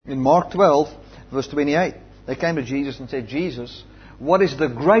In Mark 12, verse 28, they came to Jesus and said, Jesus, what is the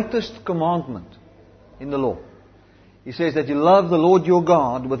greatest commandment in the law? He says that you love the Lord your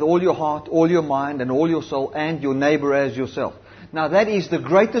God with all your heart, all your mind, and all your soul, and your neighbor as yourself. Now that is the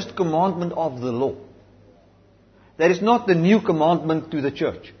greatest commandment of the law. That is not the new commandment to the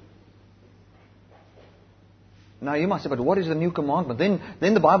church. Now you might say, but what is the new commandment?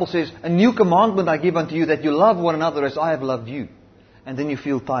 Then the Bible says, a new commandment I give unto you, that you love one another as I have loved you. And then you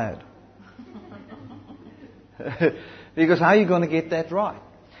feel tired. Because how are you going to get that right?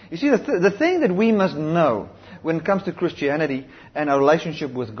 You see, the thing that we must know when it comes to Christianity and our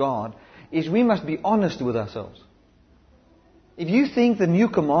relationship with God is we must be honest with ourselves. If you think the new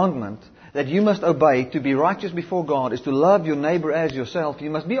commandment that you must obey to be righteous before God is to love your neighbor as yourself, you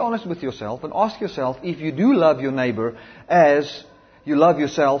must be honest with yourself and ask yourself if you do love your neighbor as you love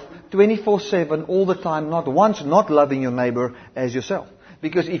yourself 24/7 all the time, not once not loving your neighbor as yourself.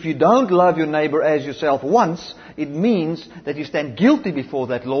 Because if you don't love your neighbor as yourself once, it means that you stand guilty before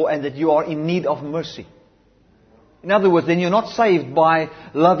that law and that you are in need of mercy. In other words, then you're not saved by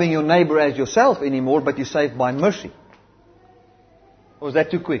loving your neighbor as yourself anymore, but you're saved by mercy. Or is that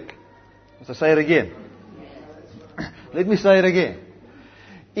too quick? Must I say it again? Let me say it again.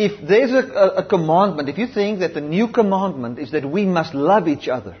 If there's a commandment, if you think that the new commandment is that we must love each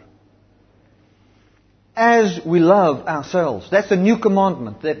other as we love ourselves, that's the new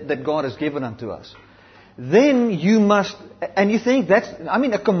commandment that God has given unto us, then you must, and you think that's,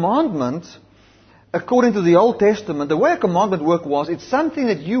 a commandment, according to the Old Testament, the way a commandment worked was, it's something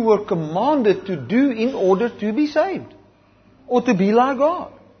that you were commanded to do in order to be saved, or to be like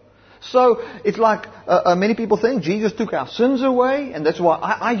God. So, it's like many people think Jesus took our sins away, and that's why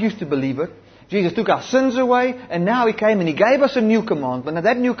I used to believe it. Jesus took our sins away, and now He came and He gave us a new commandment. And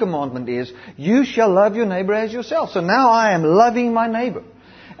that new commandment is, you shall love your neighbor as yourself. So now I am loving my neighbor.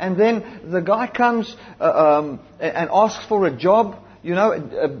 And then the guy comes and asks for a job,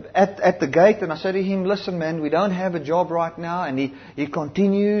 at the gate. And I say to him, listen man, we don't have a job right now. And he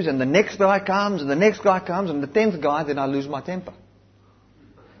continues, and the next guy comes, and the next guy comes, and the 10th guy, then I lose my temper.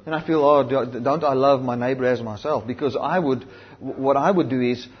 And I feel, don't I love my neighbor as myself? Because what I would do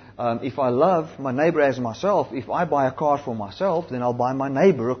is, if I love my neighbor as myself, if I buy a car for myself, then I'll buy my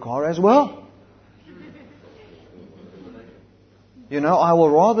neighbor a car as well. I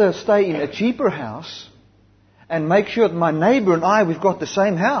will rather stay in a cheaper house and make sure that my neighbor and I, we've got the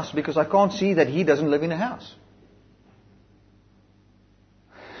same house, because I can't see that he doesn't live in a house.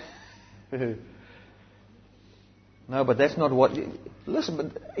 No, but that's not what... Listen, but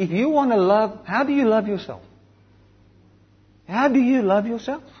if you want to love, how do you love yourself? How do you love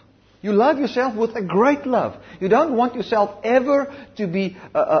yourself? You love yourself with a great love. You don't want yourself ever to be...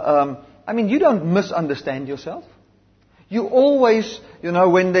 you don't misunderstand yourself. You always,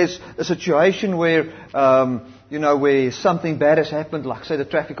 when there's a situation where, where something bad has happened, like say the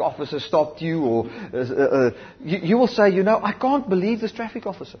traffic officer stopped you, or you will say, I can't believe this traffic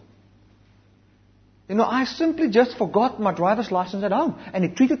officer. I simply just forgot my driver's license at home, and he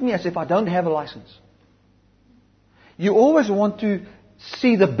treated me as if I don't have a license. You always want to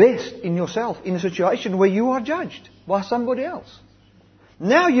see the best in yourself in a situation where you are judged by somebody else.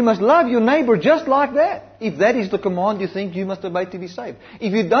 Now you must love your neighbor just like that, if that is the command you think you must obey to be saved.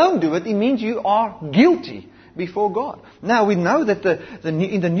 If you don't do it, it means you are guilty before God. Now we know that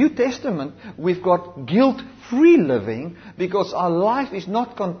in the New Testament we've got guilt-free living, because our life is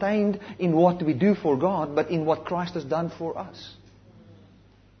not contained in what we do for God, but in what Christ has done for us.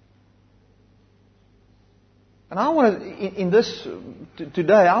 And I want to,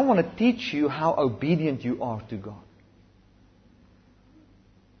 today I want to teach you how obedient you are to God.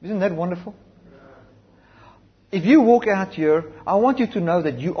 Isn't that wonderful? If you walk out here, I want you to know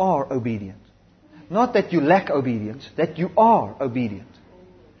that you are obedient. Not that you lack obedience, that you are obedient.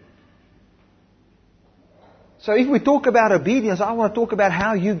 So if we talk about obedience, I want to talk about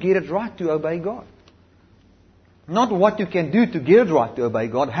how you get it right to obey God. Not what you can do to get it right to obey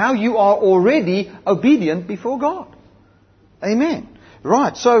God, how you are already obedient before God. Amen.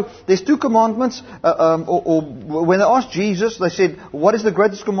 Right, so there's two commandments. Or when they asked Jesus, they said, what is the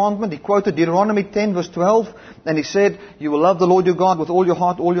greatest commandment? He quoted Deuteronomy 10 verse 12, and he said, you will love the Lord your God with all your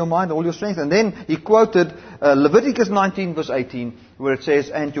heart, all your mind, all your strength. And then he quoted Leviticus 19 verse 18, where it says,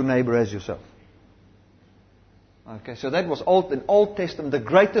 and your neighbor as yourself. Okay, so that was an Old Testament, the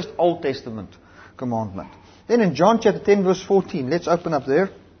greatest Old Testament commandment. Then in John chapter 10 verse 14, let's open up there.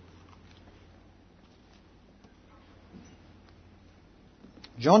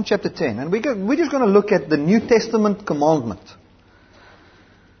 John chapter 10. And we're just going to look at the New Testament commandment.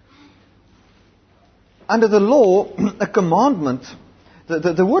 Under the law, a commandment,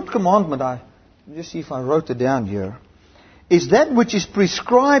 The word commandment, just see if I wrote it down here, is that which is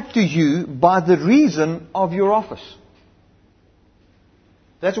prescribed to you by the reason of your office.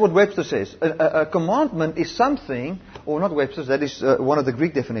 That's what Webster says. A commandment is something, or not Webster's, that is one of the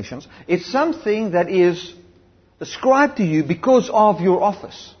Greek definitions. It's something that is ascribed to you because of your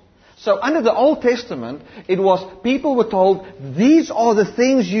office. So under the Old Testament, it was people were told, these are the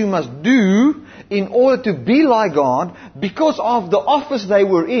things you must do in order to be like God because of the office they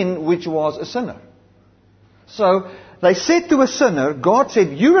were in, which was a sinner. So they said to a sinner, God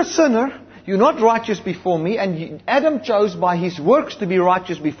said, you're a sinner, you're not righteous before me, and Adam chose by his works to be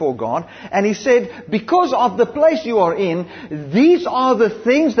righteous before God. And he said, because of the place you are in, these are the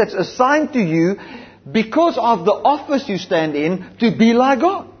things that's assigned to you because of the office you stand in to be like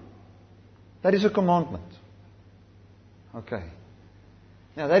God. That is a commandment. Okay.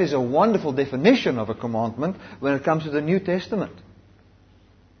 Now that is a wonderful definition of a commandment when it comes to the New Testament.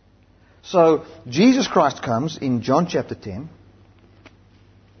 So Jesus Christ comes in John chapter 10.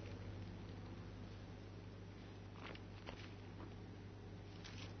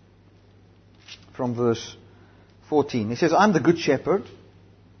 From verse 14. He says, I'm the good shepherd,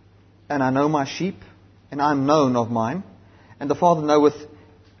 and I know my sheep, and I am known of mine, and the Father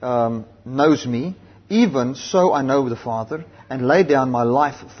knows me, even so I know the Father, and lay down my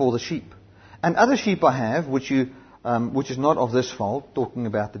life for the sheep. And other sheep I have, which is not of this fold, talking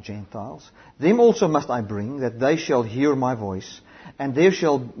about the Gentiles, them also must I bring, that they shall hear my voice, and they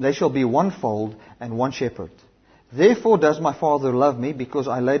shall be one fold and one shepherd. Therefore does my Father love me, because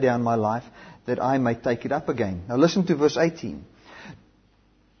I lay down my life, that I may take it up again. Now listen to verse 18.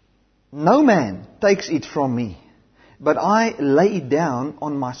 No man takes it from me, but I lay it down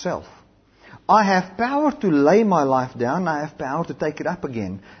on myself. I have power to lay my life down, I have power to take it up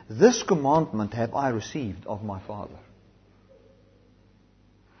again. This commandment have I received of my Father.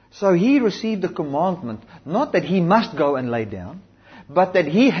 So he received a commandment, not that he must go and lay down, but that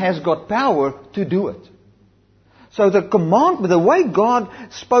he has got power to do it. So the commandment, the way God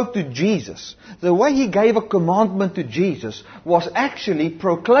spoke to Jesus, the way He gave a commandment to Jesus, was actually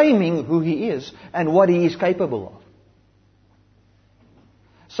proclaiming who He is and what He is capable of.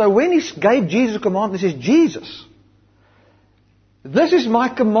 So when He gave Jesus a commandment, He says, Jesus, this is my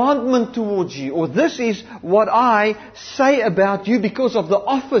commandment towards you, or this is what I say about you because of the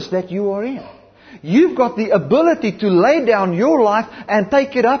office that you are in. You've got the ability to lay down your life and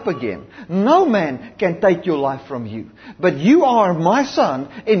take it up again. No man can take your life from you. But you are my Son,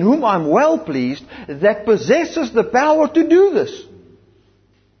 in whom I'm well pleased, that possesses the power to do this.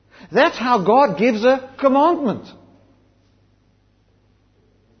 That's how God gives a commandment.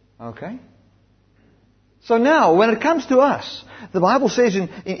 Okay? So now, when it comes to us, the Bible says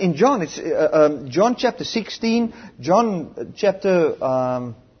in John, it's John chapter 16, John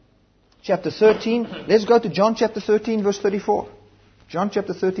chapter 13. Let's go to John chapter 13, verse 34. John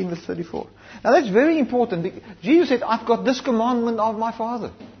chapter 13, verse 34. Now that's very important. Jesus said, I've got this commandment of my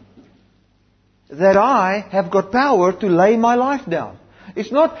Father, that I have got power to lay my life down.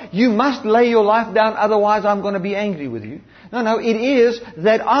 It's not, you must lay your life down, otherwise I'm going to be angry with you. No, it is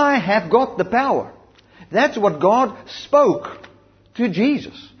that I have got the power. That's what God spoke to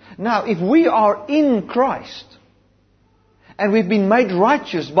Jesus. Now, if we are in Christ, and we've been made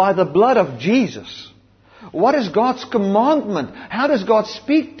righteous by the blood of Jesus, what is God's commandment? How does God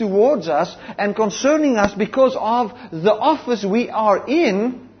speak towards us and concerning us because of the office we are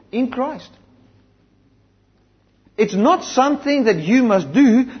in Christ? It's not something that you must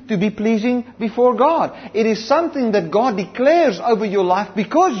do to be pleasing before God. It is something that God declares over your life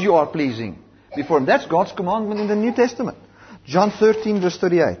because you are pleasing before Him. That's God's commandment in the New Testament. John 13, verse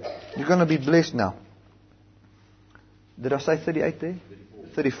 38. You're going to be blessed now. Did I say 38 there?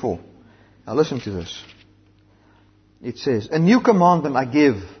 34. Now listen to this. It says, a new commandment I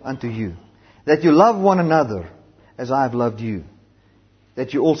give unto you, that you love one another as I have loved you,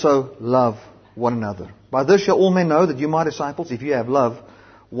 that you also love one another. By this shall all men know that you are my disciples, if you have love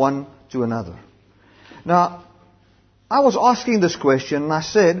one to another. Now, I was asking this question, and I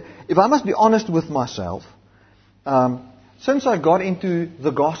said, if I must be honest with myself, since I got into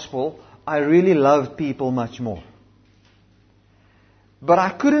the gospel, I really loved people much more. But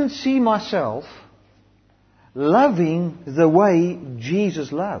I couldn't see myself loving the way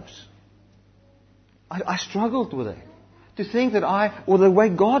Jesus loves. I struggled with it. To think that or the way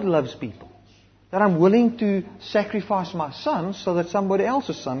God loves people. That I'm willing to sacrifice my son so that somebody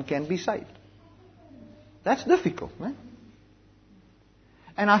else's son can be saved. That's difficult, man.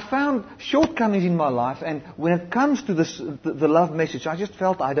 And I found shortcomings in my life, and when it comes to the love message, I just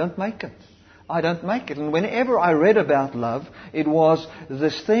felt I don't make it. I don't make it. And whenever I read about love, it was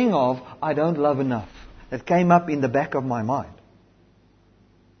this thing of, I don't love enough, that came up in the back of my mind.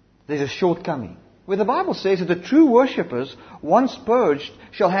 There's a shortcoming. Where the Bible says that the true worshippers, once purged,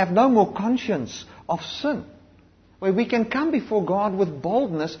 shall have no more conscience of sin. Where we can come before God with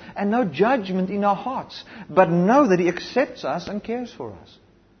boldness and no judgment in our hearts, but know that He accepts us and cares for us.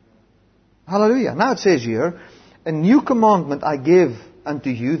 Hallelujah. Now it says here, a new commandment I give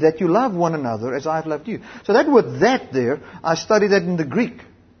unto you, that you love one another as I have loved you. So that word that there, I studied that in the Greek.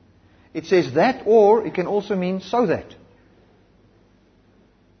 It says that, or it can also mean so that.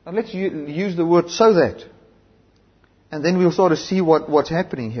 Now let's use the word so that. And then we'll sort of see what's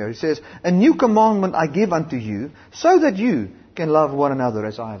happening here. It says, a new commandment I give unto you, so that you can love one another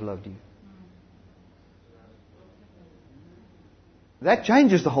as I have loved you. That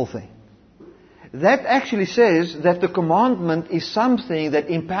changes the whole thing. That actually says that the commandment is something that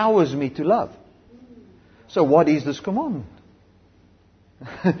empowers me to love. So what is this commandment?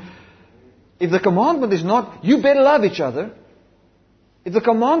 If the commandment is not, you better love each other. If the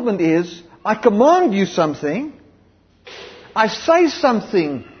commandment is, I command you something, I say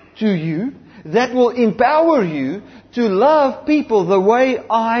something to you that will empower you to love people the way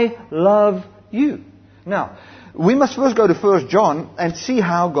I love you. Now, we must first go to 1 John and see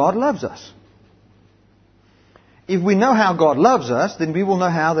how God loves us. If we know how God loves us, then we will know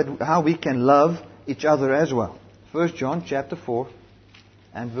how we can love each other as well. 1 John chapter 4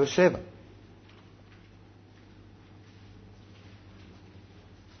 and verse 7.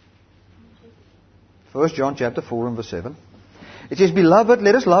 1 John chapter 4 and verse 7. It says, Beloved,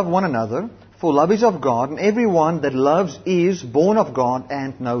 let us love one another, for love is of God, and everyone that loves is born of God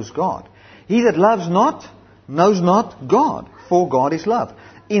and knows God. He that loves not, knows not God, for God is love.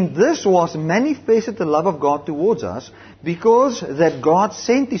 In this was manifested the love of God towards us, because that God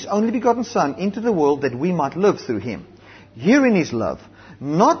sent His only begotten Son into the world that we might live through Him. Herein is love,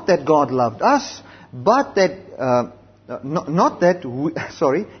 not that God loved us, but that...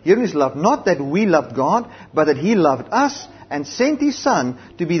 herein is love, not that we loved God, but that He loved us and sent His Son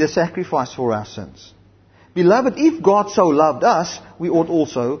to be the sacrifice for our sins. Beloved, if God so loved us, we ought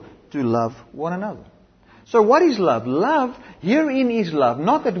also to love one another. So what is love? Love, herein is love,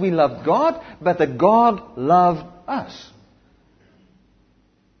 not that we loved God, but that God loved us.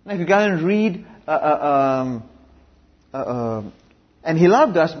 Now if you go and read, and He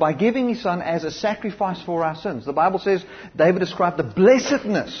loved us by giving His Son as a sacrifice for our sins. The Bible says, David described the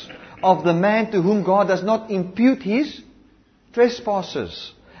blessedness of the man to whom God does not impute his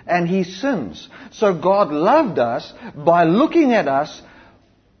trespasses and his sins. So God loved us by looking at us,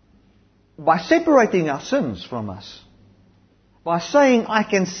 by separating our sins from us. By saying, I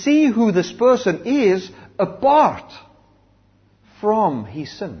can see who this person is apart from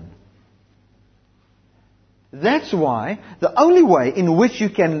his sin. That's why the only way in which you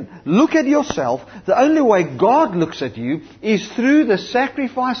can look at yourself, the only way God looks at you, is through the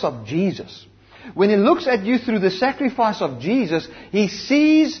sacrifice of Jesus. When He looks at you through the sacrifice of Jesus, He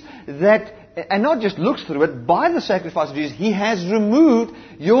sees that, and not just looks through it, by the sacrifice of Jesus, He has removed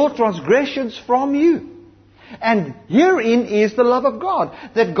your transgressions from you. And herein is the love of God,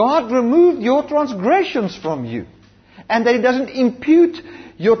 that God removed your transgressions from you, and that He doesn't impute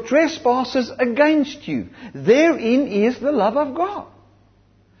your trespasses against you. Therein is the love of God.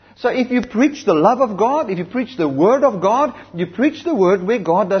 So if you preach the love of God, if you preach the Word of God, you preach the Word where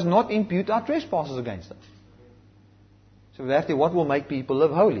God does not impute our trespasses against us. So therefore, what will make people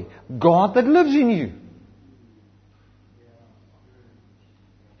live holy? God that lives in you.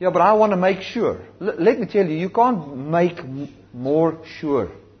 Yeah, but I want to make sure. Let me tell you, you can't make more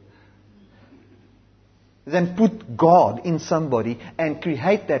sure than put God in somebody and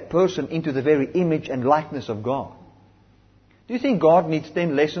create that person into the very image and likeness of God. Do you think God needs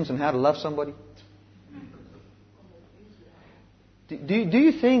 10 lessons on how to love somebody? Do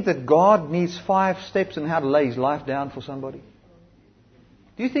you think that God needs 5 steps on how to lay His life down for somebody?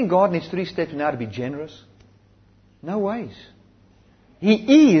 Do you think God needs 3 steps on how to be generous? No ways.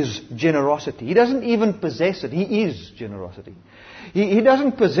 He is generosity. He doesn't even possess it. He is generosity. He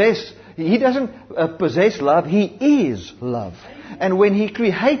doesn't possess love. He is love. And when He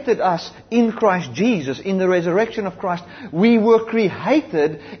created us in Christ Jesus, in the resurrection of Christ, we were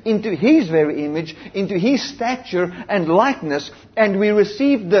created into His very image, into His stature and likeness, and we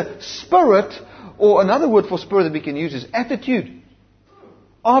received the Spirit, or another word for Spirit that we can use is attitude,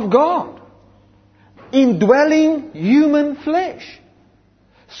 of God, indwelling human flesh.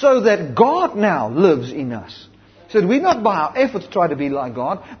 So that God now lives in us. So that we not by our efforts try to be like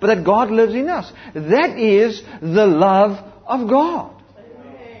God, but that God lives in us. That is the love of God.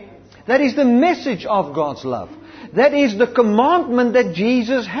 That is the message of God's love. That is the commandment that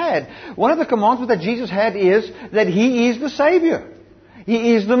Jesus had. One of the commandments that Jesus had is that He is the Savior.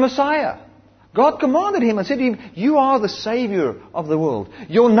 He is the Messiah. God commanded Him and said to Him, you are the Savior of the world.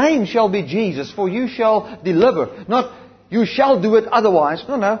 Your name shall be Jesus, for you shall deliver. Not, you shall do it otherwise.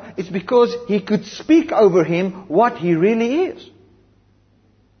 No. It's because He could speak over Him what He really is.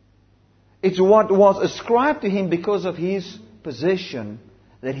 It's what was ascribed to Him because of His position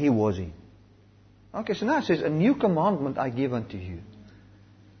that He was in. Okay, so now it says, a new commandment I give unto you,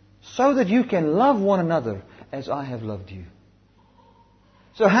 so that you can love one another as I have loved you.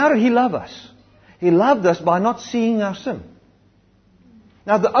 So how did He love us? He loved us by not seeing our sin.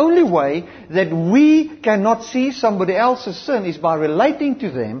 Now the only way that we cannot see somebody else's sin is by relating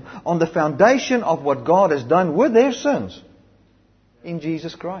to them on the foundation of what God has done with their sins in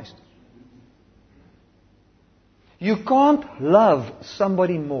Jesus Christ. You can't love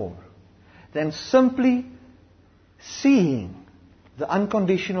somebody more than simply seeing the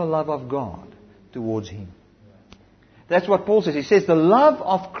unconditional love of God towards Him. That's what Paul says. He says the love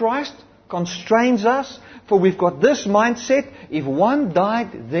of Christ constrains us, for we've got this mindset: if one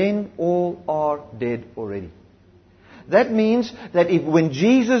died, then all are dead already. That means that when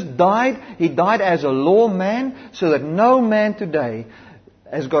Jesus died, He died as a lawman, so that no man today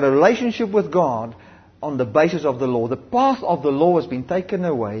has got a relationship with God on the basis of the law. The path of the law has been taken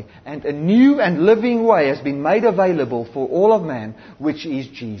away, and a new and living way has been made available for all of man, which is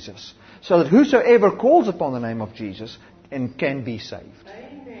Jesus. So that whosoever calls upon the name of Jesus can be saved.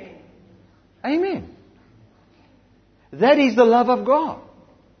 Amen. Amen. That is the love of God.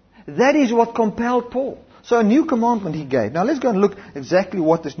 That is what compelled Paul. So a new commandment He gave. Now let's go and look exactly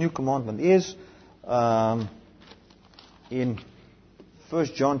what this new commandment is. In 1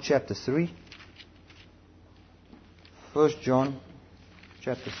 John chapter 3. 1 John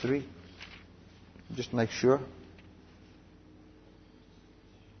chapter 3. Just make sure.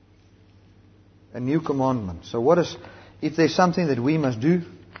 A new commandment. So what is, if there's something that we must do,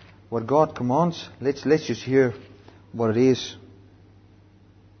 what God commands, let's just hear what it is.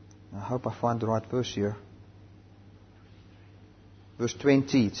 I hope I find the right verse here. Verse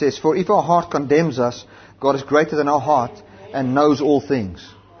 20. It says, for if our heart condemns us, God is greater than our heart and knows all things.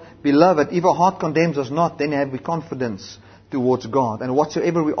 Beloved, if our heart condemns us not, then have we confidence towards God. And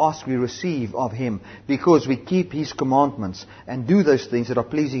whatsoever we ask, we receive of Him, because we keep His commandments and do those things that are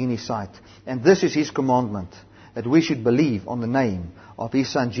pleasing in His sight. And this is His commandment, that we should believe on the name of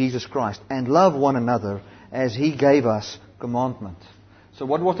His Son Jesus Christ and love one another as He gave us commandment. So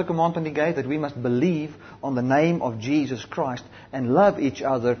what was the commandment He gave? That we must believe on the name of Jesus Christ and love each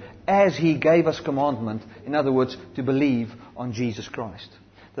other as He gave us commandment. In other words, to believe on Jesus Christ.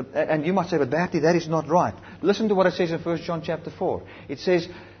 And you might say, but Bertie, that is not right. Listen to what it says in 1 John chapter 4. It says,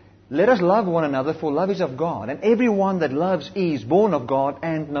 let us love one another, for love is of God. And everyone that loves is born of God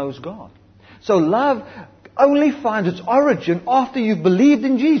and knows God. So love only finds its origin after you've believed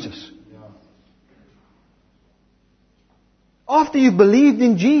in Jesus. After you've believed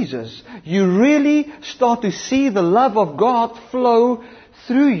in Jesus, you really start to see the love of God flow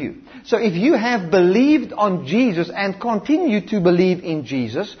through you. So if you have believed on Jesus and continue to believe in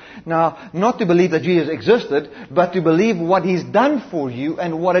Jesus, now not to believe that Jesus existed, but to believe what He's done for you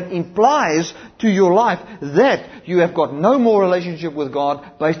and what it implies to your life, that you have got no more relationship with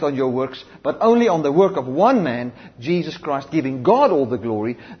God based on your works, but only on the work of one man, Jesus Christ, giving God all the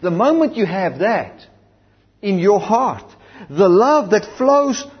glory. The moment you have that in your heart, the love that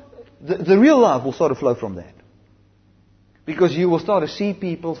flows, the real love will start to flow from that. Because you will start to see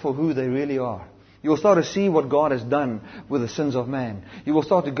people for who they really are. You will start to see what God has done with the sins of man. You will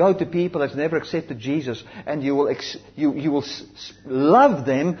start to go to people that's never accepted Jesus, and you will love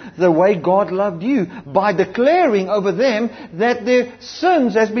them the way God loved you, by declaring over them that their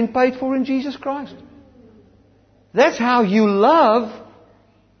sins has been paid for in Jesus Christ. That's how you love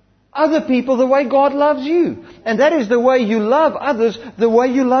other people, the way God loves you. And that is the way you love others, the way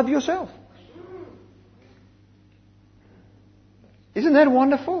you love yourself. Isn't that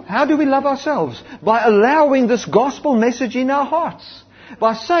wonderful? How do we love ourselves? By allowing this gospel message in our hearts.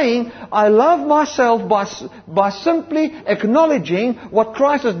 By saying, I love myself by simply acknowledging what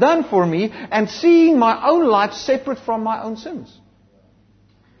Christ has done for me and seeing my own life separate from my own sins.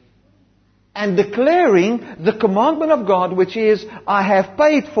 And declaring the commandment of God, which is, I have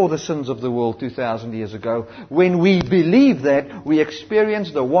paid for the sins of the world 2,000 years ago. When we believe that, we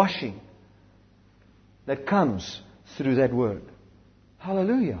experience the washing that comes through that word.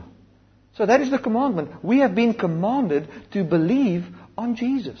 Hallelujah. So that is the commandment. We have been commanded to believe on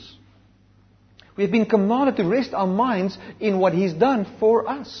Jesus. We have been commanded to rest our minds in what He's done for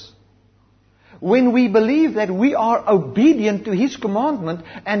us. when we believe that we are obedient to His commandment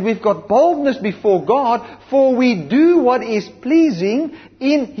and we've got boldness before God, for we do what is pleasing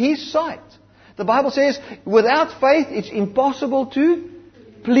in His sight. The Bible says, without faith it's impossible to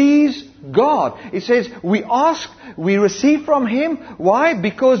please God. It says, we ask, we receive from Him. Why?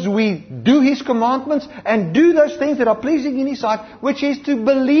 Because we do His commandments and do those things that are pleasing in His sight, which is to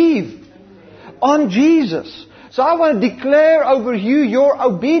believe on Jesus. So I want to declare over you your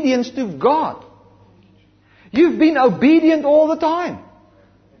obedience to God. You've been obedient all the time.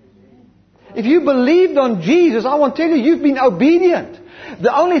 If you believed on Jesus, I want to tell you, you've been obedient.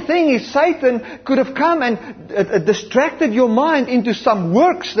 The only thing is Satan could have come and distracted your mind into some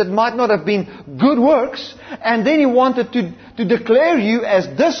works that might not have been good works, and then he wanted to declare you as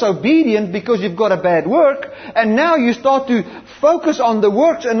disobedient because you've got a bad work, and now you start to focus on the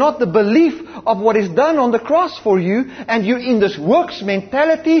works and not the belief of what is done on the cross for you, and you're in this works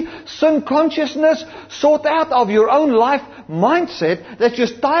mentality, sin consciousness, sort out of your own life mindset that's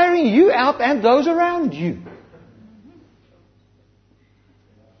just tiring you out and those around you.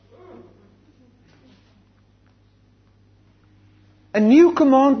 A new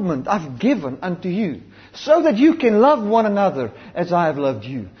commandment I've given unto you, so that you can love one another as I have loved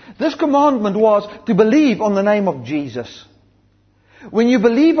you. This commandment was to believe on the name of Jesus. When you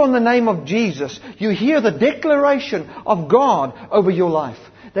believe on the name of Jesus, you hear the declaration of God over your life,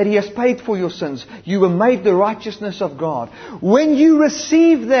 that He has paid for your sins. You were made the righteousness of God. When you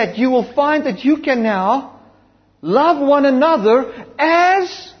receive that, you will find that you can now love one another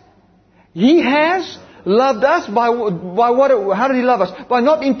as He has loved us. By what? How did He love us? By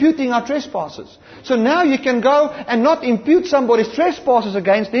not imputing our trespasses. So now you can go and not impute somebody's trespasses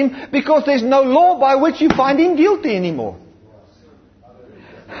against him, because there's no law by which you find him guilty anymore.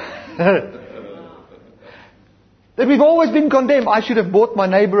 That we've always been condemned. I should have bought my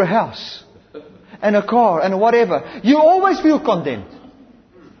neighbor a house and a car and whatever. You always feel condemned.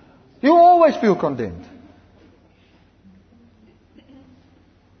 You always feel condemned.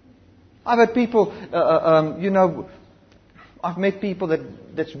 I've had people, I've met people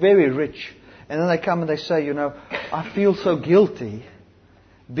that's very rich, and then they come and they say, I feel so guilty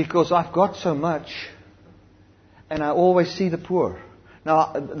because I've got so much and I always see the poor.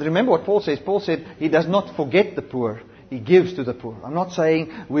 Now, remember what Paul says. Paul said He does not forget the poor. He gives to the poor. I'm not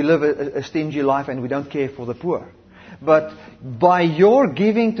saying we live a stingy life and we don't care for the poor. But by your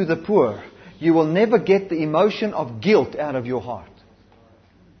giving to the poor, you will never get the emotion of guilt out of your heart.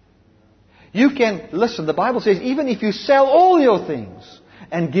 You can, listen, the Bible says, even if you sell all your things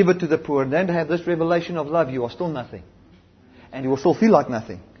and give it to the poor, and then to have this revelation of love, you are still nothing. And you will still feel like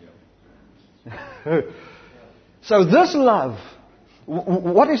nothing. So this love,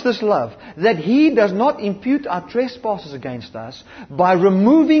 what is this love? That He does not impute our trespasses against us by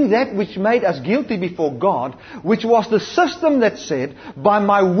removing that which made us guilty before God, which was the system that said, by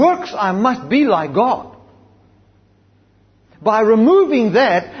my works I must be like God. By removing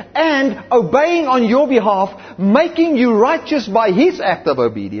that and obeying on your behalf, making you righteous by His act of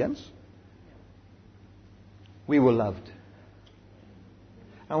obedience, we were loved.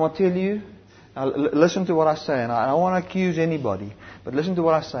 I want to tell you, listen to what I say, and I don't want to accuse anybody, but listen to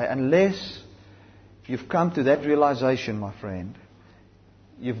what I say. Unless you've come to that realization, my friend,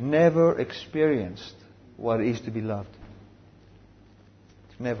 you've never experienced what it is to be loved.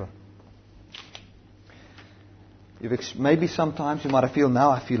 Never. Maybe sometimes you might have feel,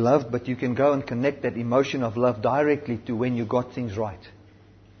 now I feel loved, but you can go and connect that emotion of love directly to when you got things right.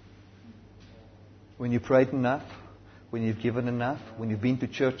 When you prayed enough, when you've given enough, when you've been to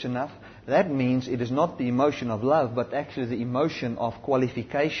church enough. That means it is not the emotion of love, but actually the emotion of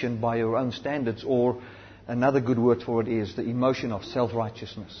qualification by your own standards, or another good word for it is the emotion of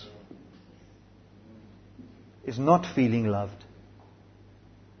self-righteousness. It's not feeling loved.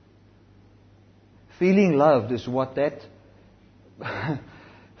 Feeling loved is what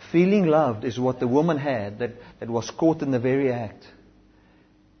feeling loved is what the woman had that was caught in the very act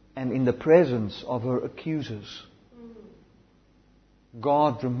and in the presence of her accusers.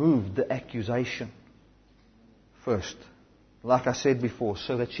 God removed the accusation first, like I said before,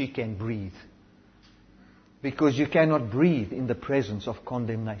 so that she can breathe. Because you cannot breathe in the presence of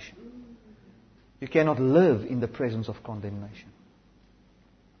condemnation. You cannot live in the presence of condemnation.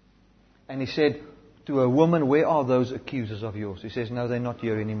 And He said to a woman, where are those accusers of yours? He says, no, they're not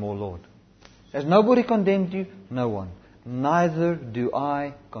here anymore, Lord. Has nobody condemned you? No one. Neither do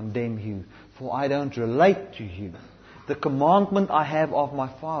I condemn you, for I don't relate to you. The commandment I have of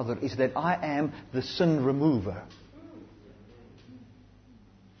my Father is that I am the sin remover.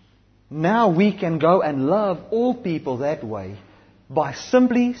 Now we can go and love all people that way by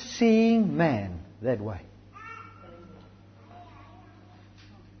simply seeing man that way.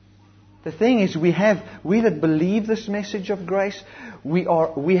 The thing is, we that believe this message of grace, we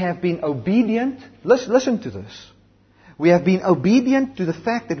have been obedient. Listen to this. We have been obedient to the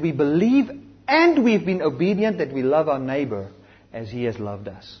fact that we believe, and we've been obedient that we love our neighbor as he has loved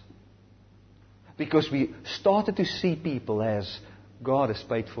us. Because we started to see people as God has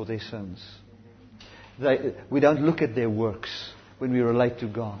paid for their sins. We don't look at their works when we relate to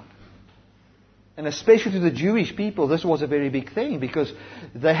God. And especially to the Jewish people, this was a very big thing because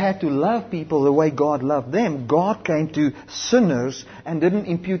they had to love people the way God loved them. God came to sinners and didn't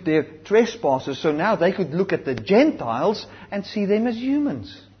impute their trespasses, so now they could look at the Gentiles and see them as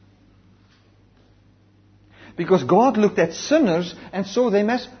humans. Because God looked at sinners and saw them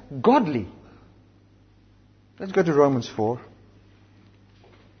as godly. Let's go to Romans 4.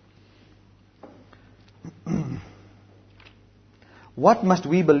 What must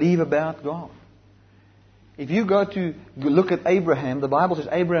we believe about God? If you go to look at Abraham, the Bible says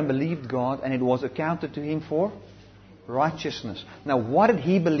Abraham believed God and it was accounted to him for righteousness. Now, what did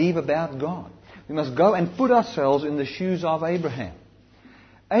he believe about God? We must go and put ourselves in the shoes of Abraham.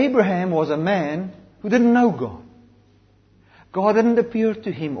 Abraham was a man who didn't know God. God didn't appear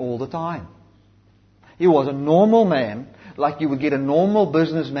to him all the time. He was a normal man, like you would get a normal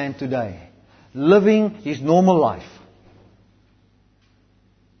businessman today, living his normal life.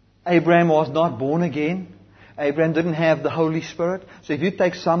 Abraham was not born again. Abraham didn't have the Holy Spirit. So if you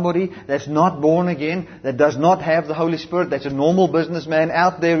take somebody that's not born again, that does not have the Holy Spirit, that's a normal businessman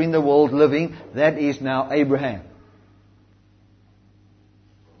out there in the world living, that is now Abraham.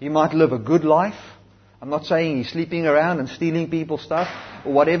 He might live a good life. I'm not saying he's sleeping around and stealing people's stuff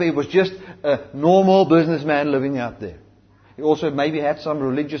or whatever. He was just a normal businessman living out there. He also maybe had some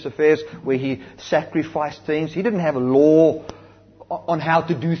religious affairs where he sacrificed things. He didn't have a law on how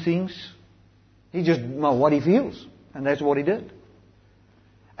to do things. He just, what he feels. And that's what he did.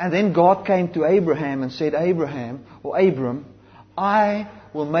 And then God came to Abraham and said, Abraham, or Abram, I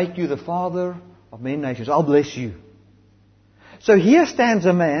will make you the father of many nations. I'll bless you. So here stands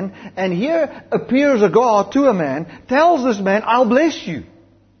a man, and here appears a God to a man, tells this man, I'll bless you.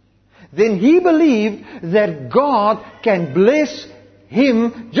 Then he believed that God can bless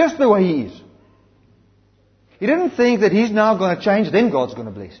him just the way he is. He didn't think that he's now going to change, then God's going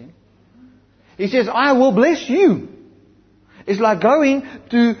to bless him. He says, I will bless you. It's like going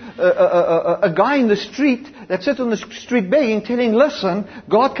to a guy in the street that sits on the street begging, telling, listen,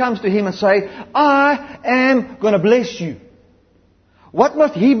 God comes to him and say, I am going to bless you. What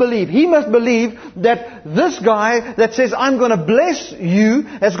must he believe? He must believe that this guy that says, I'm going to bless you,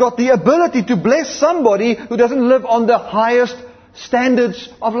 has got the ability to bless somebody who doesn't live on the highest standards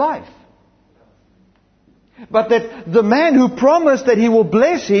of life. But that the man who promised that he will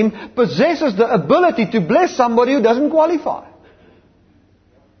bless him possesses the ability to bless somebody who doesn't qualify.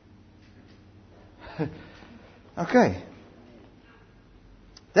 Okay.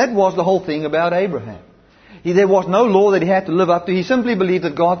 That was the whole thing about Abraham. There was no law that he had to live up to. He simply believed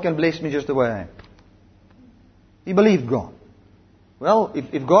that God can bless me just the way I am. He believed God. Well,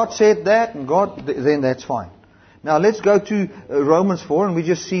 if God said that, and God, then that's fine. Now let's go to Romans 4, and we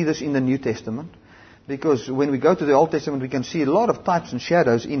just see this in the New Testament. Because when we go to the Old Testament, we can see a lot of types and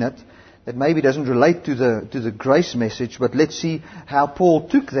shadows in it that maybe doesn't relate to the grace message. But let's see how Paul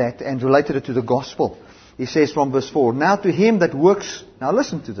took that and related it to the gospel. He says from verse 4, now to him that works... Now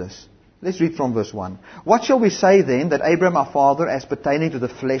listen to this. Let's read from verse 1. What shall we say then that Abraham our father as pertaining to the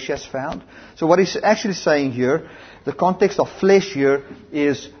flesh has found? So what he's actually saying here, the context of flesh here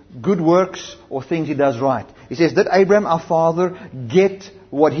is good works or things he does right. He says, did Abraham our father get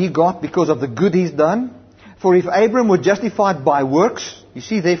what he got because of the good he's done? For if Abraham were justified by works, you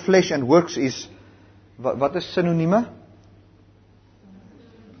see their flesh and works is, what is synoniem?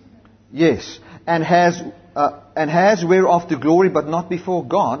 Yes. And has whereof the glory, but not before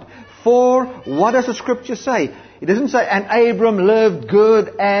God. For what does the scripture say? It doesn't say, and Abram lived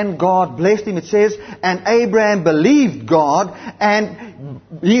good and God blessed him. It says, and Abraham believed God and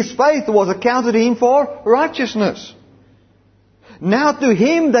his faith was accounted to him for righteousness. Now to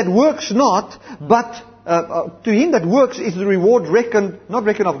him that works not, but to him that works is the reward reckoned, not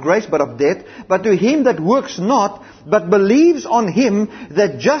reckoned of grace, but of debt. But to him that works not, but believes on him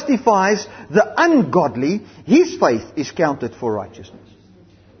that justifies the ungodly, his faith is counted for righteousness.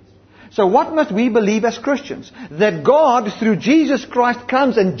 So what must we believe as Christians? That God, through Jesus Christ,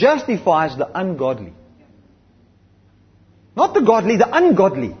 comes and justifies the ungodly. Not the godly, the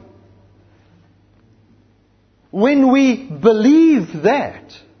ungodly. When we believe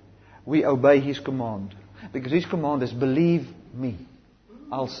that, we obey His command. Because His command is believe me.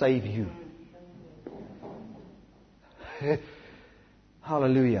 I'll save you.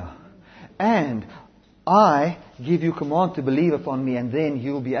 Hallelujah. And I give you command to believe upon me, and then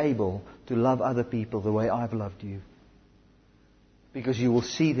you'll be able to love other people the way I've loved you. Because you will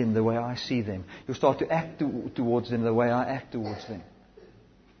see them the way I see them. You'll start to act towards them the way I act towards them.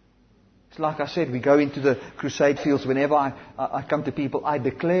 It's like I said, we go into the crusade fields. Whenever I come to people, I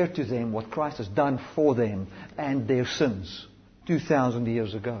declare to them what Christ has done for them and their sins 2,000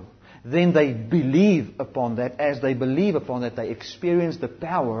 years ago. Then they believe upon that. As they believe upon that, they experience the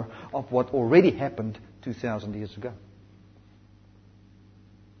power of what already happened 2,000 years ago.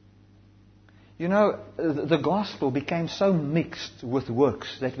 You know, the gospel became so mixed with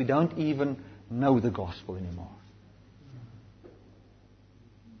works that we don't even know the gospel anymore.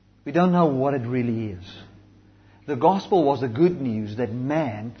 We don't know what it really is. The gospel was the good news that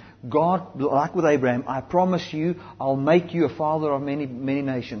man, God, like with Abraham, I promise you, I'll make you a father of many, many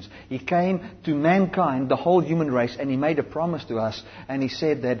nations. He came to mankind, the whole human race, and He made a promise to us, and He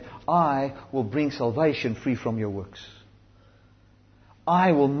said that I will bring salvation free from your works.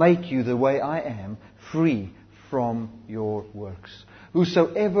 I will make you the way I am, free from your works.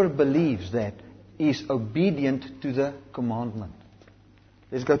 Whosoever believes that is obedient to the commandment.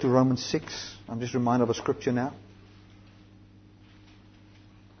 Let's go to Romans 6. I'm just reminded of a scripture now.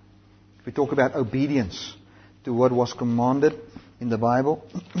 We talk about obedience to what was commanded in the Bible.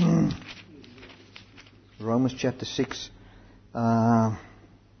 Romans chapter 6.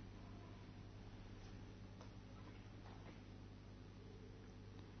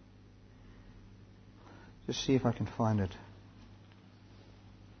 Just see if I can find it.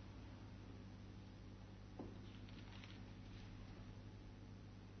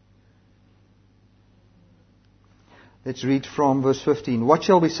 Let's read from verse 15. What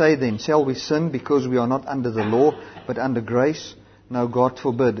shall we say then? Shall we sin because we are not under the law, but under grace? No, God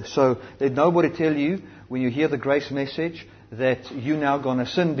forbid. So let nobody tell you, when you hear the grace message, that you're now going to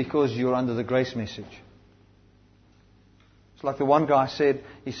sin because you're under the grace message. It's like the one guy said,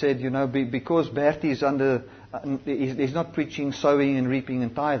 he said, you know, because Bertie is under, he's not preaching sowing and reaping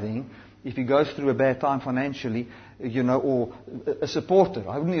and tithing. If he goes through a bad time financially, you know, or a supporter,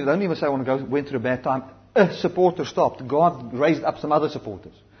 I don't even say I went through a bad time. A supporter stopped. God raised up some other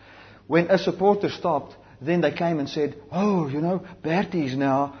supporters. When a supporter stopped, then they came and said, oh, you know, Bertie is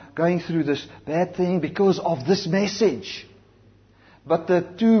now going through this bad thing because of this message. But the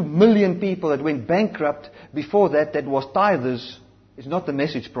 2 million people that went bankrupt before that was tithers, is not the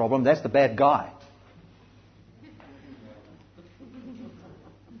message problem, that's the bad guy.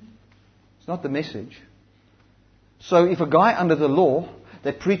 It's not the message. So if a guy under the law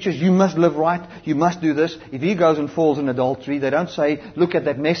that preaches, you must live right, you must do this, if he goes and falls in adultery, they don't say, look at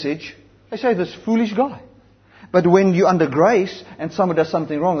that message. They say, this foolish guy. But when you're under grace and someone does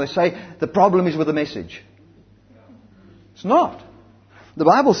something wrong, they say, the problem is with the message. It's not. The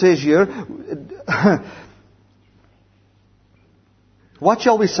Bible says here, what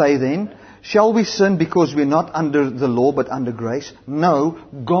shall we say then? Shall we sin because we're not under the law but under grace? No,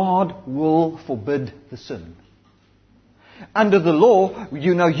 God will forbid the sin. Under the law,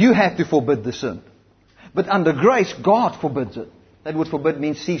 you know, you have to forbid the sin. But under grace, God forbids it. That word forbid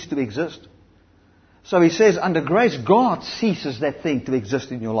means cease to exist. So he says, under grace, God ceases that thing to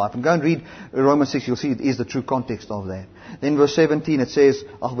exist in your life. And go and read Romans 6, you'll see it is the true context of that. Then verse 17, it says,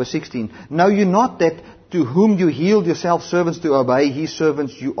 verse 16, know you not that to whom you yield yourselves servants to obey, his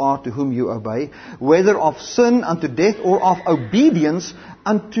servants you are to whom you obey, whether of sin unto death or of obedience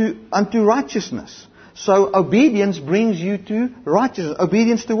unto righteousness. So obedience brings you to righteousness.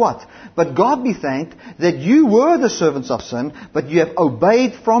 Obedience to what? But God be thanked that you were the servants of sin, but you have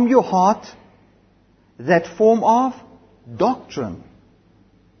obeyed from your heart that form of doctrine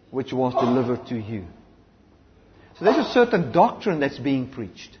which was delivered to you. So there's a certain doctrine that's being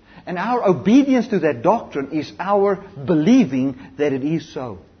preached. And our obedience to that doctrine is our believing that it is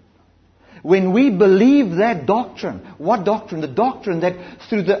so. When we believe that doctrine, what doctrine? The doctrine that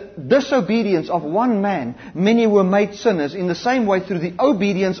through the disobedience of one man, many were made sinners. In the same way, through the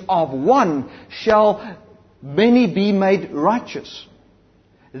obedience of one shall many be made righteous.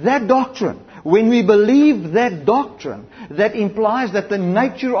 That doctrine, when we believe that doctrine, that implies that the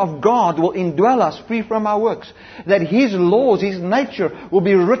nature of God will indwell us free from our works. That His laws, His nature will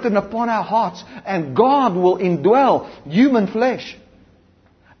be written upon our hearts. And God will indwell human flesh.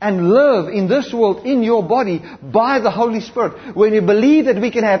 And live in this world, in your body, by the Holy Spirit. When we believe that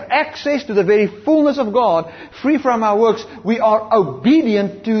we can have access to the very fullness of God, free from our works, we are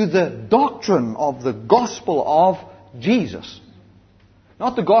obedient to the doctrine of the gospel of Jesus.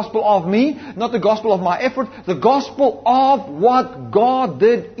 Not the gospel of me, not the gospel of my effort, the gospel of what God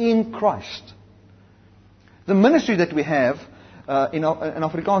did in Christ. The ministry that we have in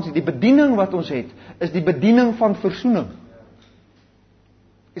Afrikaans, die bediening wat ons het, is die bediening van versoening.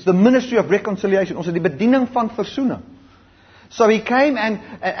 It's the ministry of reconciliation. Ons het die bediening van versoening. So he came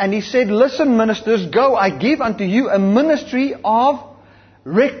and he said, listen ministers, go, I give unto you a ministry of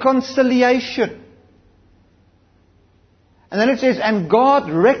reconciliation. And then it says, and God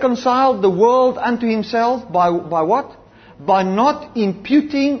reconciled the world unto himself by what? By not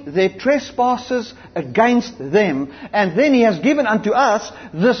imputing their trespasses against them. And then he has given unto us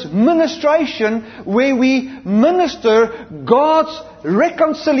this ministration where we minister God's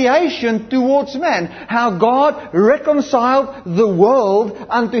reconciliation towards man. How God reconciled the world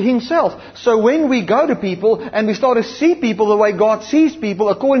unto himself. So when we go to people and we start to see people the way God sees people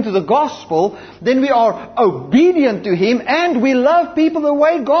according to the gospel, then we are obedient to him and we love people the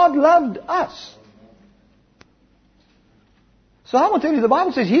way God loved us. So I want to tell you, the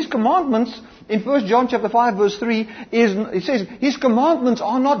Bible says His commandments, in 1 John chapter 5 verse 3, it says His commandments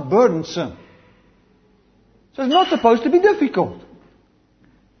are not burdensome. So it's not supposed to be difficult.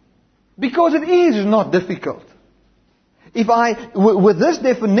 Because it is not difficult. With this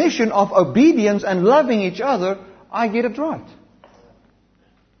definition of obedience and loving each other, I get it right.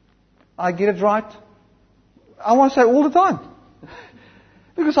 I get it right. I want to say all the time.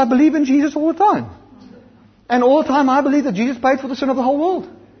 Because I believe in Jesus all the time. And all the time I believe that Jesus paid for the sin of the whole world.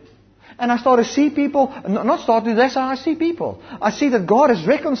 And I start to see people, that's how I see people. I see that God has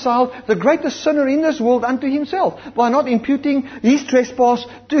reconciled the greatest sinner in this world unto himself by not imputing his trespass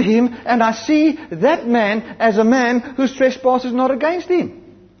to him. And I see that man as a man whose trespass is not against him.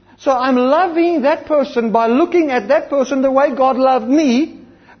 So I'm loving that person by looking at that person the way God loved me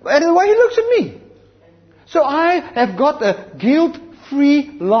and the way He looks at me. So I have got a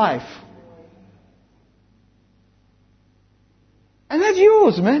guilt-free life. And that's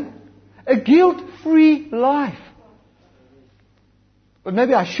yours, man. A guilt-free life. But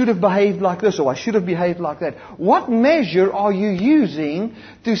maybe I should have behaved like this or I should have behaved like that. What measure are you using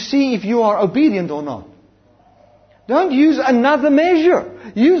to see if you are obedient or not? Don't use another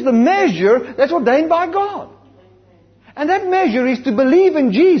measure. Use the measure that's ordained by God. And that measure is to believe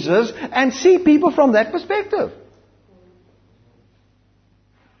in Jesus and see people from that perspective.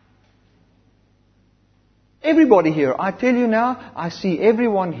 Everybody here, I tell you now, I see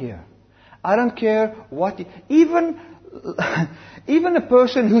everyone here. I don't care what, even a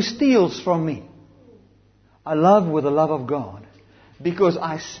person who steals from me, I love with the love of God. Because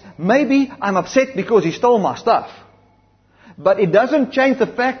maybe I'm upset because he stole my stuff. But it doesn't change the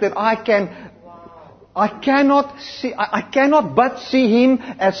fact that I cannot but see him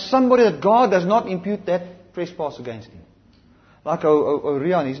as somebody that God does not impute that trespass against him. Like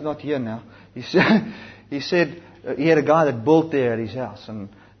Rian, he's not here now. He said he had a guy that built there at his house, and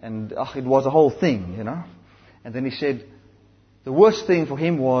it was a whole thing, you know. And then he said the worst thing for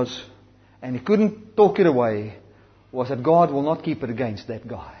him was, and he couldn't talk it away, was that God will not keep it against that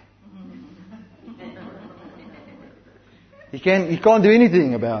guy. He can't do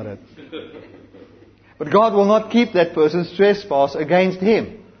anything about it. But God will not keep that person's trespass against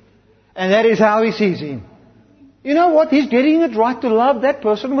him. And that is how He sees him. You know what? He's getting it right to love that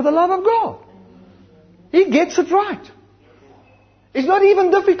person with the love of God. He gets it right. It's not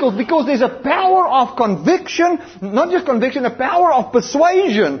even difficult because there's a power of conviction, not just conviction, a power of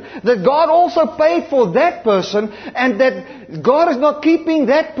persuasion that God also paid for that person and that God is not keeping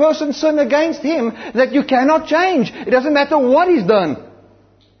that person's sin against him, that you cannot change. It doesn't matter what he's done.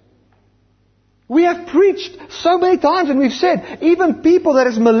 We have preached so many times and we've said, even people that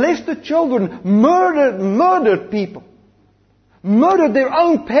has molested children, murdered people, murdered their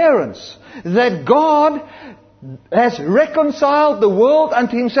own parents, that God has reconciled the world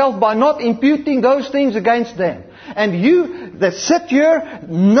unto Himself by not imputing those things against them. And you that sit here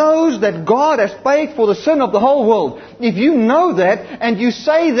knows that God has paid for the sin of the whole world. If you know that and you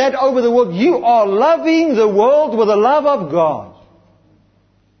say that over the world, you are loving the world with the love of God.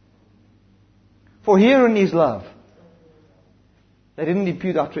 For herein is love. They didn't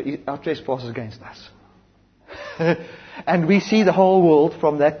impute our trespasses against us. And we see the whole world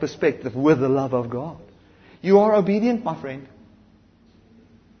from that perspective with the love of God. You are obedient, my friend.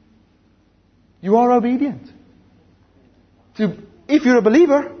 You are obedient. If you're a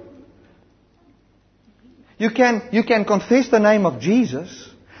believer, you can confess the name of Jesus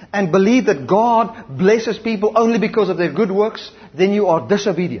and believe that God blesses people only because of their good works, then you are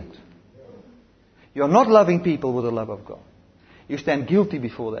disobedient. You are not loving people with the love of God. You stand guilty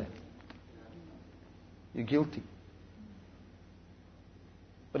before that. You're guilty.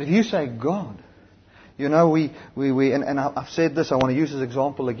 But if you say, God, and I've said this, I want to use this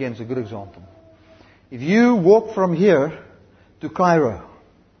example again, it's a good example. If you walk from here to Cairo,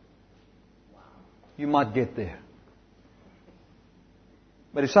 you might get there.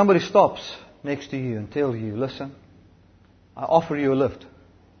 But if somebody stops next to you and tells you, listen, I offer you a lift,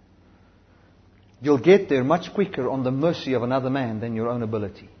 you'll get there much quicker on the mercy of another man than your own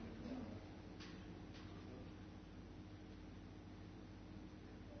ability.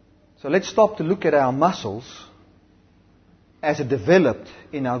 So let's stop to look at our muscles as it developed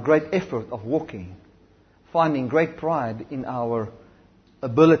in our great effort of walking, finding great pride in our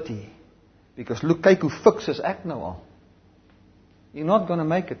ability. Because look, kyk hoe fiks is ek nou al. You're not going to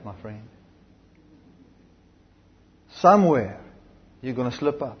make it, my friend. Somewhere you're going to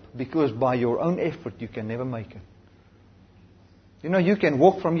slip up. Because by your own effort you can never make it. You can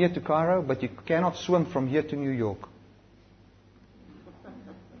walk from here to Cairo, but you cannot swim from here to New York.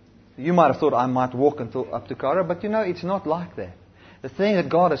 You might have thought I might walk up to Cairo, but it's not like that. The thing that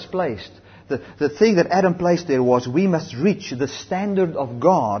God has placed, the thing that Adam placed there was we must reach the standard of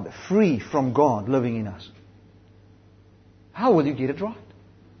God, free from God living in us. How will you get it right?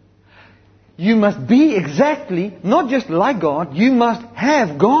 You must be exactly, not just like God, you must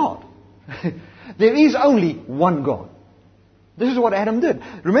have God. There is only one God. This is what Adam did.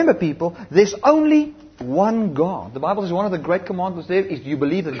 Remember, people, there's only one God. The Bible says one of the great commandments there is you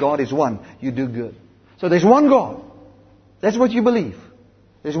believe that God is one. You do good. So there's one God. That's what you believe.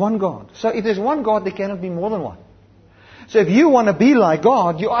 There's one God. So if there's one God, there cannot be more than one. So if you want to be like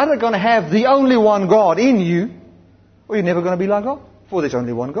God, you're either going to have the only one God in you, or you're never going to be like God. For there's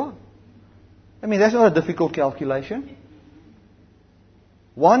only one God. I mean, that's not a difficult calculation.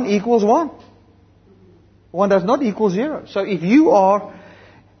 1 equals 1. 1 does not equal 0. So if you are...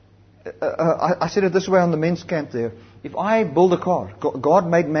 I said it this way on the men's camp there. If I build a car, God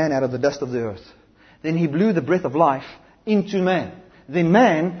made man out of the dust of the earth. Then He blew the breath of life into man. Then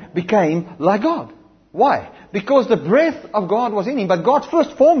man became like God. Why? Because the breath of God was in him. But God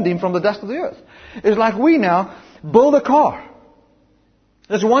first formed him from the dust of the earth. It's like we now build a car.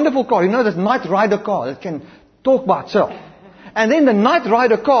 This wonderful car. This Knight Rider car that can talk by itself. And then the Knight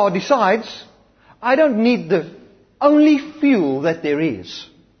Rider car decides, I don't need the only fuel that there is.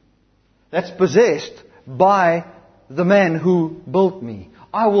 That's possessed by the man who built me.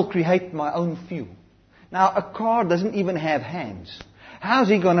 I will create my own fuel. Now, a car doesn't even have hands. How's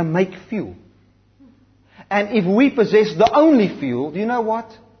he going to make fuel? And if we possess the only fuel, do you know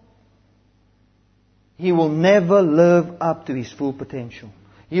what? He will never live up to his full potential.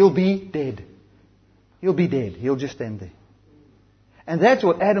 He'll be dead. He'll be dead. He'll just stand there. And that's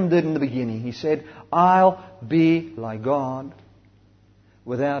what Adam did in the beginning. He said, I'll be like God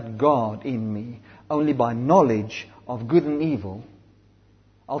without God in me. Only by knowledge of good and evil.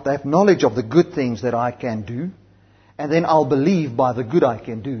 I'll have knowledge of the good things that I can do. And then I'll believe by the good I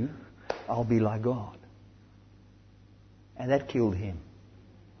can do, I'll be like God. And that killed him.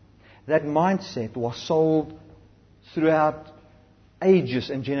 That mindset was sold throughout ages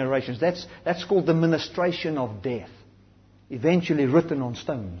and generations. That's called the ministration of death. Eventually written on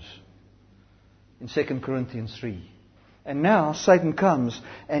stones. In 2 Corinthians 3. And now Satan comes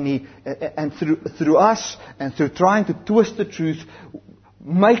and through us and through trying to twist the truth,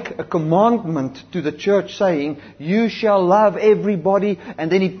 make a commandment to the church saying, you shall love everybody.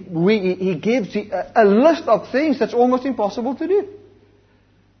 And then he gives a list of things that's almost impossible to do.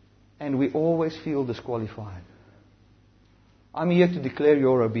 And we always feel disqualified. I'm here to declare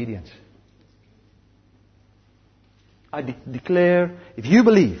your obedience. I declare, if you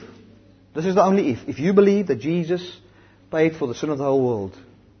believe, this is the only if you believe that Jesus paid for the sin of the whole world,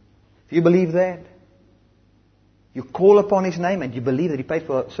 if you believe that, you call upon His name and you believe that He paid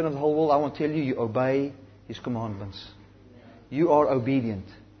for the sin of the whole world, I want to tell you, you obey His commandments. You are obedient.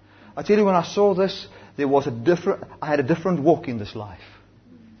 I tell you, when I saw this, I had a different walk in this life.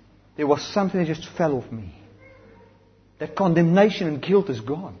 There was something that just fell off me. That condemnation and guilt is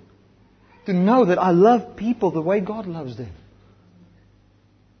gone. To know that I love people the way God loves them.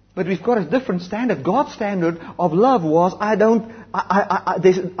 But we've got a different standard. God's standard of love was, I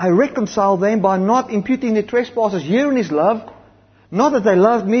reconcile them by not imputing their trespasses. Here in His love, not that they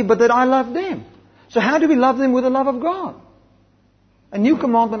loved me, but that I loved them. So how do we love them with the love of God? A new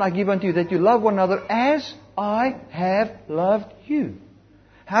commandment I give unto you, that you love one another as I have loved you.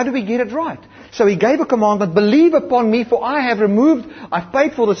 How do we get it right? So He gave a commandment, believe upon me, for I've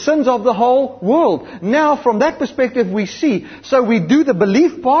paid for the sins of the whole world. Now, from that perspective, we see. So we do the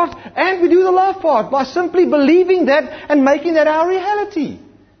belief part and we do the love part by simply believing that and making that our reality.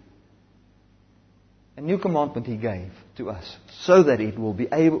 A new commandment He gave to us, so that it will be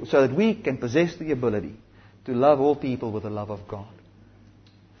able, so that we can possess the ability to love all people with the love of God.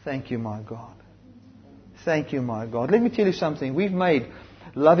 Thank you, my God. Thank you, my God. Let me tell you something. We've made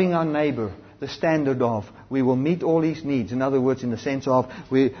loving our neighbor the standard of we will meet all his needs. In other words, in the sense of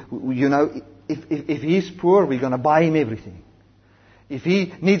if he's poor, we're going to buy him everything. If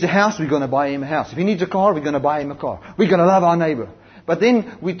he needs a house, we're going to buy him a house. If he needs a car, we're going to buy him a car. We're going to love our neighbor. But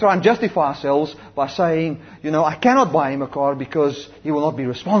then we try and justify ourselves by saying, I cannot buy him a car because he will not be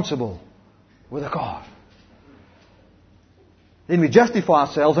responsible with a car. Then we justify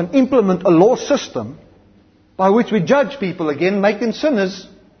ourselves and implement a law system by which we judge people again, make them sinners.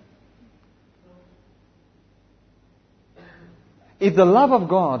 If the love of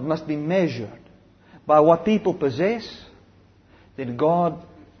God must be measured by what people possess, then God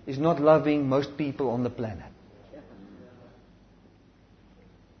is not loving most people on the planet.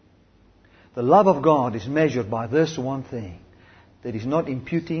 The love of God is measured by this one thing, that He's not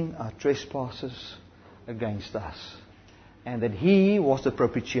imputing our trespasses against us, and that He was the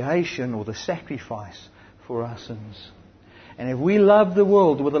propitiation or the sacrifice for our sins. And if we love the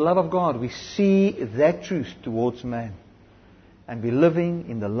world with the love of God, we see that truth towards man, and we're living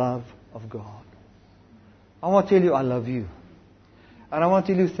in the love of God. I want to tell you I love you. And I want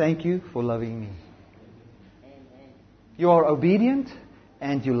to tell you thank you for loving me. You are obedient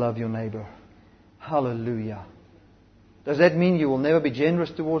and you love your neighbor. Hallelujah. Does that mean you will never be generous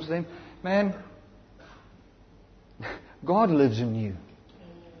towards them? Man, God lives in you.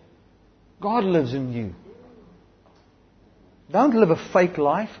 God lives in you. Don't live a fake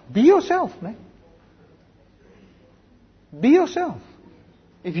life. Be yourself, man. Be yourself.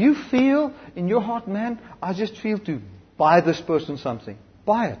 If you feel in your heart, man, I just feel to buy this person something.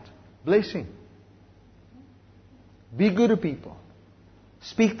 Buy it. Bless him. Be good to people.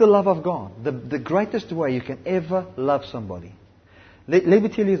 Speak the love of God. The greatest way you can ever love somebody. Let me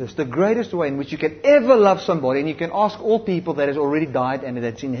tell you this. The greatest way in which you can ever love somebody, and you can ask all people that has already died and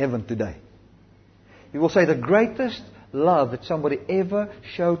that's in heaven today. You will say the greatest love that somebody ever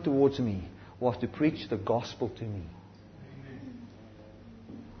showed towards me was to preach the gospel to me.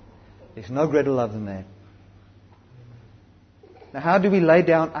 There's no greater love than that. Now, how do we lay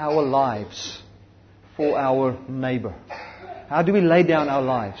down our lives for our neighbor? How do we lay down our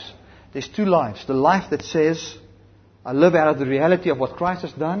lives? There's two lives. The life that says, I live out of the reality of what Christ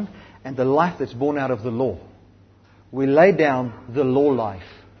has done, and the life that's born out of the law. We lay down the law life.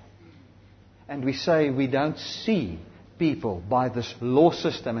 And we say we don't see people by this law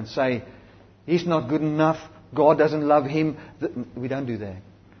system and say, he's not good enough, God doesn't love him. We don't do that.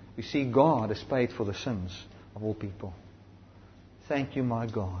 We see God has paid for the sins of all people. Thank you, my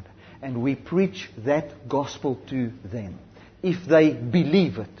God. And we preach that gospel to them. If they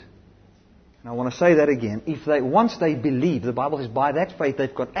believe it. And I want to say that again. Once they believe, the Bible says by that faith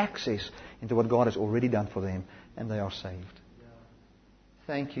they've got access into what God has already done for them, and they are saved.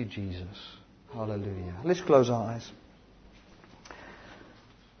 Thank you, Jesus. Hallelujah. Let's close our eyes.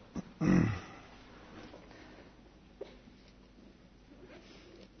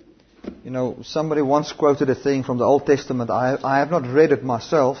 Somebody once quoted a thing from the Old Testament. I have not read it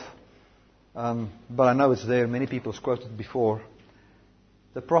myself, but I know it's there. Many people have quoted it before.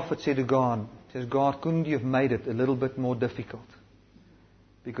 The prophet said to God, God, couldn't you have made it a little bit more difficult?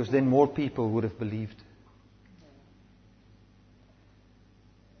 Because then more people would have believed.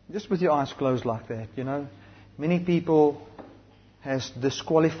 Just with your eyes closed like that, Many people has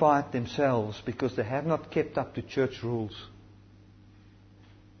disqualified themselves because they have not kept up to church rules.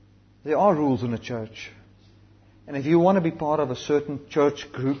 There are rules in a church. And if you want to be part of a certain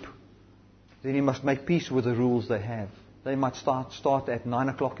church group, then you must make peace with the rules they have. They might start at 9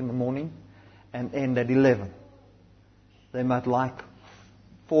 o'clock in the morning and end at 11. They might like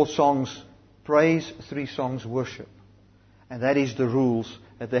 4 songs praise, 3 songs worship. And that is the rules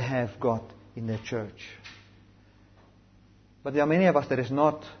that they have got in their church. But there are many of us that is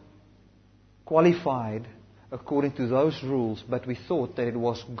not qualified according to those rules, but we thought that it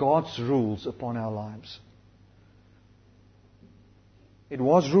was God's rules upon our lives. It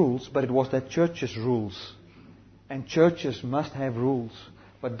was rules, but it was that church's rules. And churches must have rules,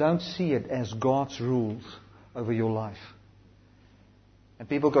 but don't see it as God's rules over your life. And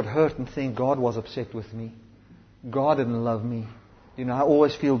people got hurt and think God was upset with me. God didn't love me. I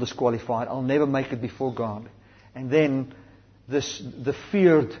always feel disqualified. I'll never make it before God. And then the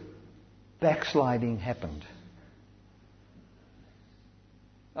feared backsliding happened.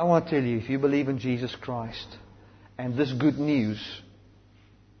 I want to tell you, if you believe in Jesus Christ and this good news,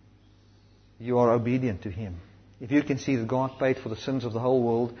 you are obedient to Him. If you can see that God paid for the sins of the whole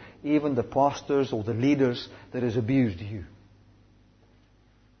world, even the pastors or the leaders that has abused you,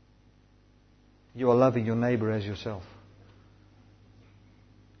 you are loving your neighbor as yourself.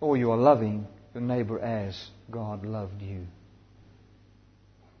 Or you are loving your neighbor as God loved you.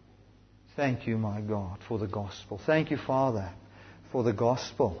 Thank you, my God, for the gospel. Thank you, Father, for the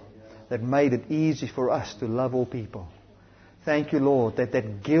gospel that made it easy for us to love all people. Thank you, Lord, that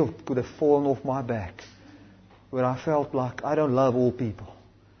that guilt could have fallen off my back, where I felt like I don't love all people,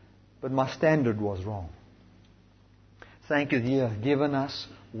 but my standard was wrong. Thank you that you have given us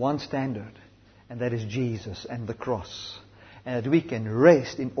one standard, and that is Jesus and the cross. And that we can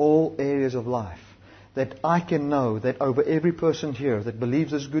rest in all areas of life. That I can know that over every person here that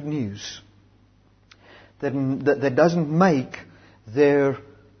believes this good news, that doesn't make their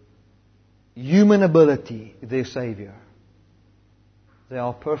human ability their Savior. They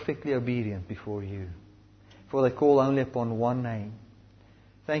are perfectly obedient before you. For they call only upon one name.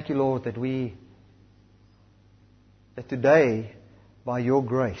 Thank you, Lord, that today, by your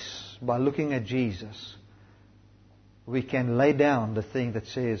grace, by looking at Jesus, we can lay down the thing that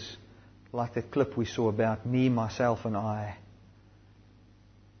says, like that clip we saw about me, myself, and I.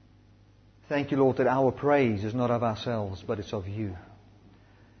 Thank you, Lord, that our praise is not of ourselves, but it's of you.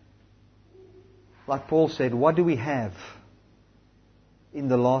 Like Paul said, what do we have in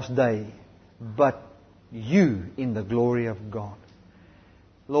the last day but you in the glory of God?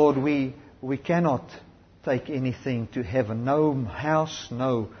 Lord, we cannot take anything to heaven. No house,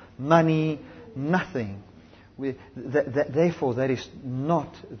 no money, nothing. Therefore, that is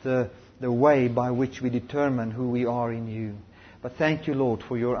not the way by which we determine who we are in you. But thank you, Lord,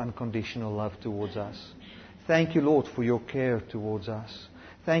 for your unconditional love towards us. Thank you, Lord, for your care towards us.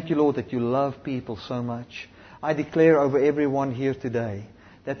 Thank you, Lord, that you love people so much. I declare over everyone here today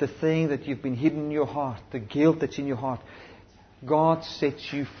that the thing that you've been hidden in your heart, the guilt that's in your heart, God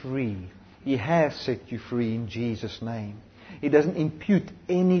sets you free. He has set you free in Jesus' name. He doesn't impute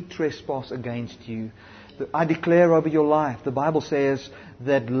any trespass against you. I declare over your life, the Bible says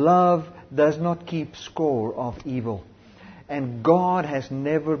that love does not keep score of evil. And God has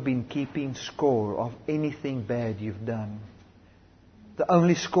never been keeping score of anything bad you've done. The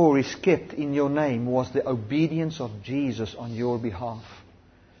only score He's kept in your name was the obedience of Jesus on your behalf.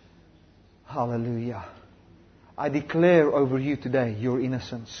 Hallelujah. I declare over you today your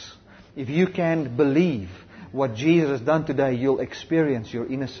innocence. If you can believe what Jesus has done today, you'll experience your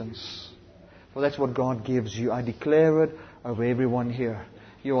innocence. For that's what God gives you. I declare it over everyone here.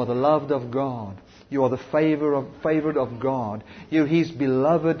 You are the loved of God. You are the favored of God. You're His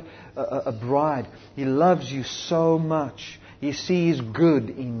beloved bride. He loves you so much. He sees good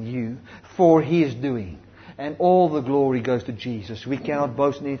in you for His doing. And all the glory goes to Jesus. We cannot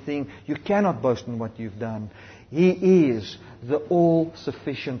boast in anything. You cannot boast in what you've done. He is the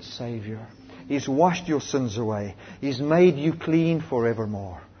all-sufficient Savior. He's washed your sins away. He's made you clean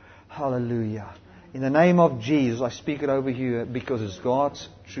forevermore. Hallelujah. In the name of Jesus, I speak it over you because it's God's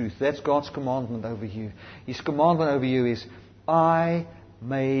truth. That's God's commandment over you. His commandment over you is, I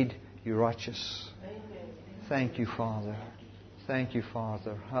made you righteous. Thank you, Father. Thank you,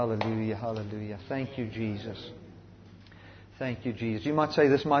 Father. Hallelujah, hallelujah. Thank you, Jesus. Thank you, Jesus. You might say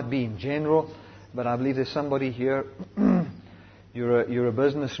this might be in general, but I believe there's somebody here. You're a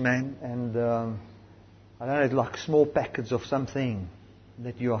businessman, and I don't know, like small packets of something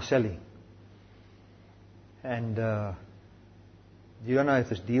that you are selling. And you don't know if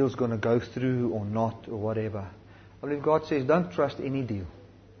this deal's going to go through or not or whatever. I believe God says, don't trust any deal.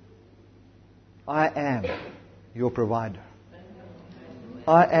 I am your provider.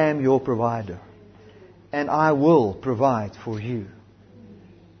 I am your provider. And I will provide for you.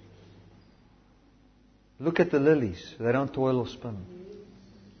 Look at the lilies. They don't toil or spin.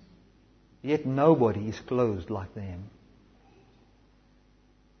 Yet nobody is clothed like them.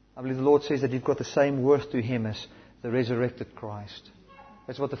 I believe the Lord says that you've got the same worth to Him as the resurrected Christ.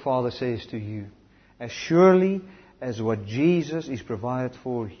 That's what the Father says to you. As surely as what Jesus is provided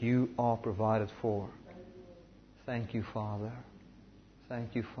for, you are provided for. Thank you, Father.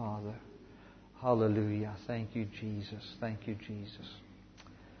 Thank you, Father. Hallelujah. Thank you, Jesus. Thank you, Jesus.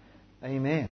 Amen.